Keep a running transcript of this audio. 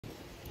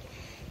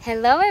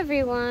Hello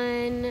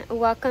everyone!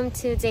 Welcome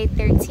to day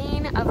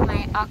 13 of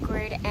my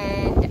awkward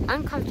and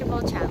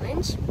uncomfortable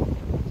challenge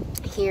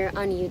here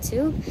on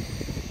YouTube.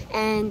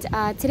 And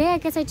today I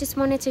guess I just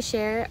wanted to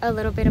share a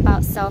little bit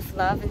about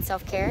self-love and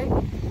self-care.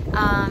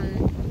 I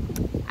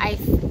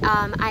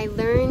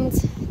learned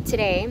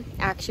today,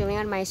 actually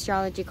on my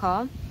astrology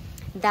call,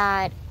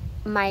 that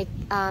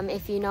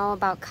if you know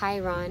about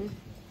Chiron,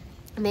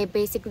 they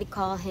basically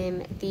call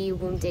him the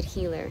wounded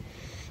healer.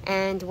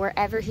 And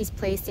wherever he's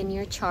placed in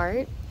your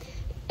chart,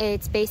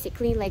 it's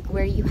basically like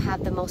where you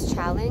have the most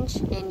challenge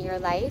in your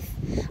life,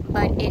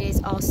 but it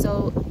is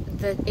also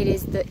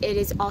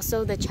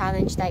the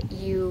challenge that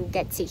you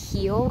get to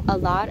heal a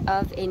lot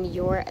of in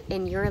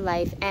your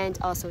life and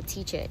also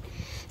teach it.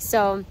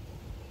 So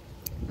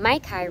my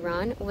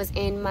Chiron was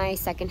in my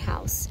second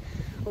house,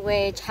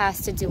 which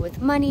has to do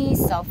with money,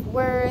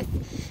 self-worth,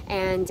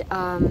 and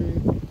all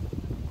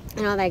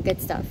that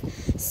good stuff.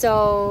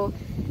 So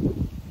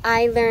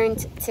I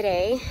learned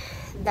today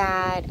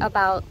that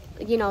about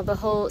the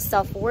whole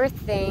self-worth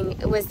thing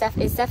is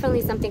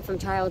definitely something from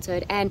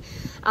childhood, and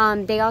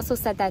they also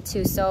said that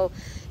too. So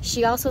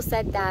she also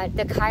said that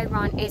the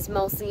Chiron is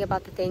mostly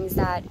about the things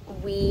that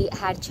we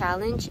had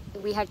challenge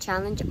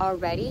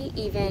already,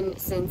 even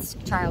since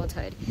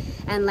childhood.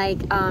 And like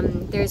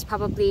there's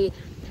probably,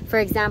 for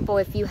example,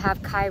 if you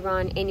have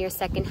Chiron in your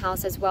second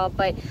house as well,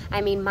 but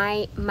I mean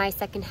my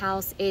second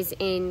house is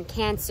in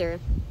Cancer.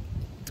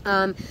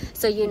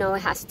 So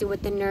it has to do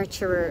with the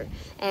nurturer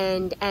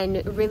and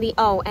really,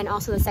 and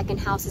also the second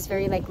house is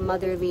very like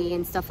motherly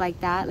and stuff like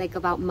that, like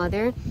about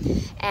mother.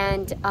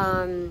 And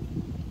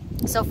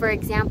so for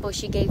example,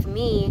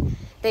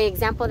 the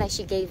example that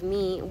she gave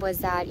me was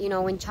that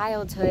in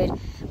childhood,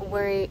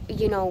 were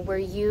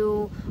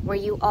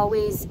you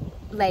always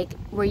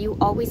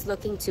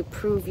looking to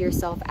prove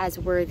yourself as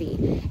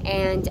worthy,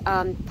 and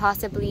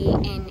possibly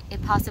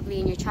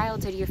in your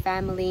childhood your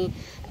family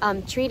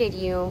treated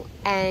you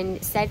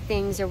and said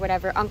things or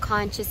whatever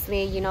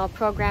unconsciously,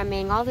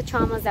 programming, all the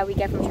traumas that we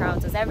get from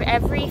childhood.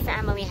 Every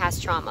family has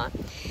trauma,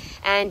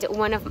 and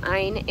one of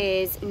mine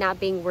is not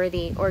being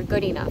worthy or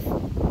good enough.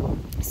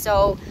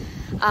 So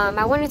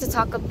I wanted to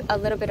talk a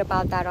little bit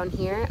about that on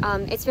here.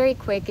 It's very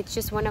quick. It's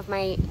just one of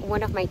my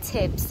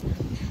tips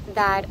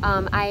that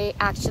I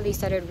actually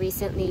started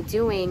recently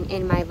doing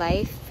in my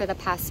life for the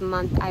past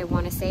month, I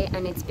want to say,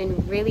 and it's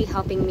been really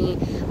helping me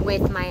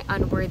with my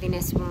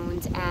unworthiness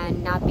wound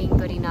and not being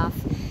good enough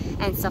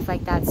and stuff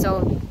like that.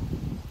 So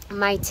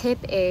my tip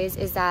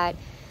is that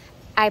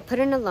I put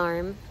an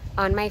alarm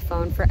on my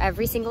phone for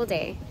every single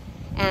day,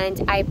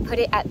 and I put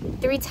it at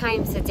 3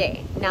 times a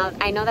day. Now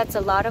I know that's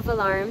a lot of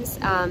alarms,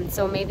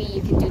 so maybe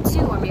you can do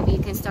 2, or maybe you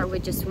can start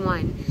with just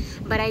 1.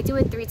 But I do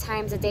it 3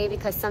 times a day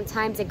because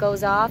sometimes it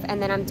goes off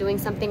and then I'm doing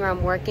something or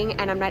I'm working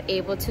and I'm not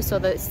able to. So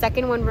the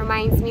second one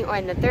reminds me,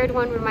 or the third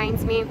one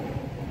reminds me,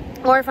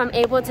 or if I'm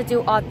able to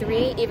do all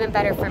 3, even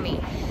better for me.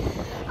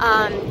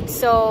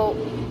 So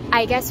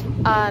I guess,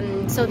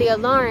 so the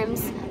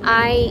alarms,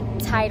 I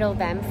title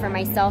them for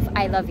myself,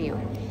 I love you.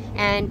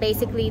 And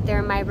basically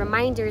they're my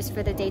reminders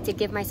for the day to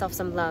give myself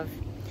some love.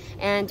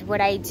 And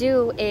what I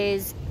do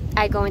is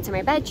I go into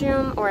my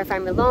bedroom, or if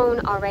I'm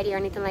alone already or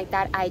anything like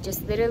that, I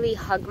just literally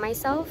hug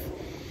myself,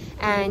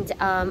 and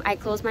I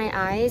close my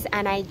eyes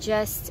and I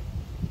just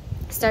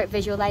start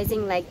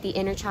visualizing like the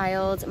inner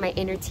child, my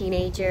inner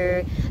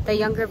teenager, the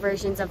younger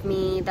versions of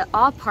me,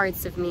 all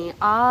parts of me,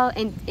 all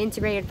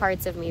integrated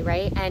parts of me,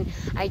 right? And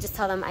I just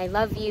tell them I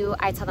love you.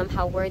 I tell them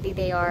how worthy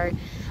they are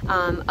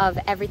of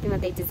everything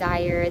that they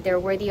desire. They're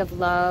worthy of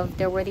love,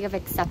 they're worthy of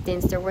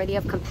acceptance, they're worthy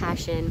of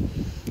compassion.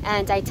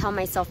 And I tell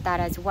myself that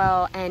as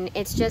well. And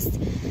it's just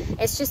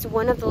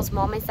one of those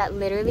moments that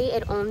literally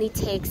it only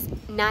takes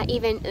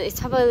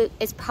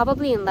it's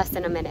probably in less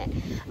than a minute,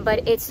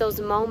 but it's those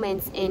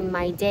moments in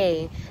my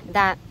day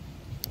that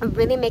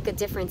really make a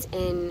difference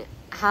in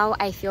how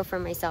I feel for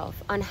myself,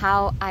 on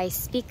how I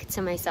speak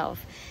to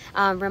myself,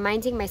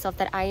 reminding myself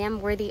that I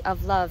am worthy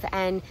of love,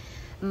 and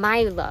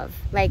my love,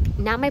 like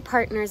not my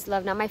partner's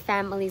love, not my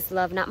family's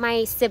love, not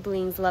my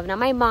siblings' love, not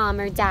my mom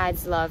or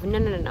dad's love,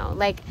 no,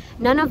 like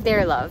none of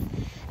their love,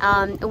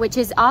 which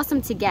is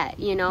awesome to get,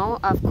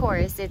 of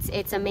course,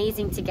 it's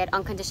amazing to get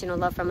unconditional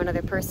love from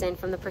another person,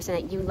 from the person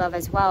that you love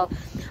as well.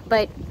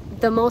 But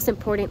the most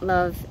important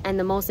love and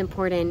the most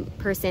important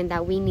person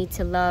that we need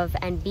to love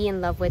and be in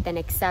love with and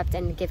accept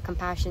and give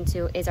compassion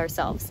to is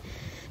ourselves.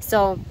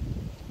 So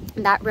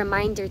that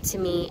reminder to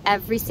me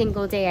every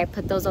single day, I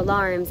put those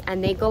alarms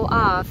and they go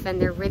off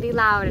and they're really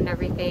loud and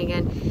everything,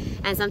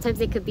 and sometimes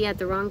they could be at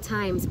the wrong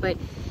times, but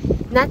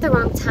not the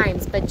wrong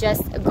times, but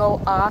just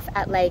go off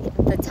at like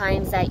the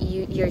times that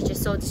you're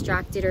just so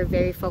distracted or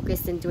very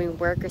focused in doing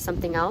work or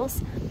something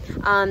else.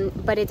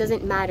 But it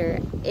doesn't matter.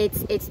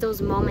 It's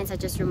those moments that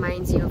just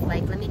reminds you of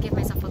like, let me give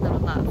myself a little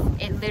love.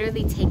 It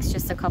literally takes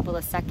just a couple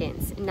of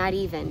seconds, not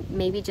even,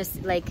 maybe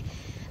just like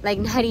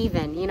not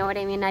even, you know what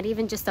I mean? Not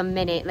even just a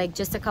minute, like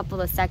just a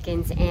couple of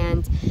seconds.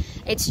 And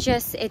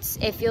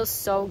it feels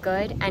so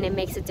good, and it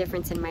makes a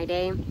difference in my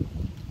day.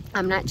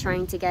 I'm not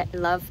trying to get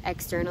love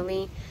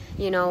externally,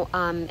 you know,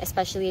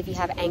 especially if you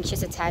have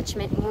anxious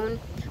attachment wound,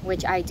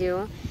 which I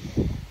do,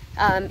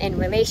 in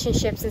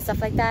relationships and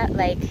stuff like that.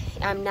 Like,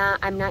 I'm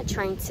not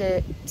trying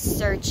to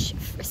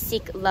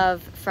seek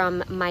love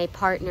from my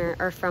partner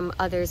or from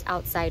others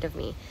outside of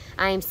me.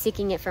 I am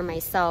seeking it for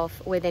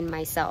myself, within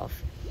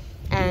myself,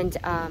 and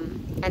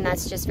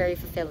that's just very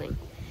fulfilling.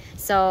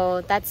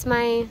 So that's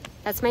my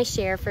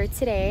share for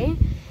today.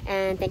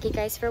 And thank you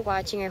guys for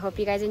watching. I hope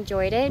you guys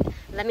enjoyed it.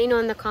 Let me know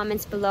in the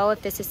comments below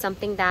if this is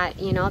something that,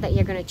 you know, that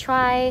you're gonna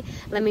try.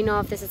 Let me know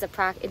if this is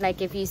like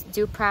if you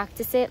do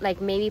practice it. Like,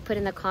 maybe put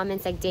in the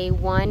comments, like, day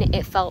 1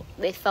 it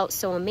felt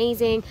so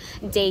amazing,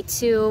 day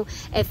 2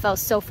 it felt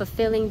so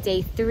fulfilling,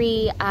 day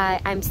 3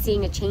 I'm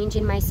seeing a change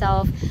in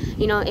myself.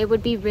 You know, it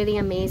would be really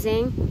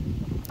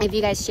amazing if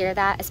you guys share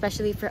that,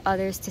 especially for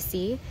others to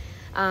see.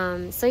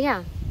 So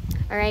yeah,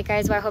 all right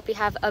guys, well, I hope you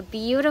have a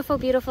beautiful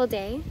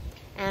day,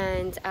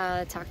 and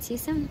talk to you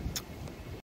soon.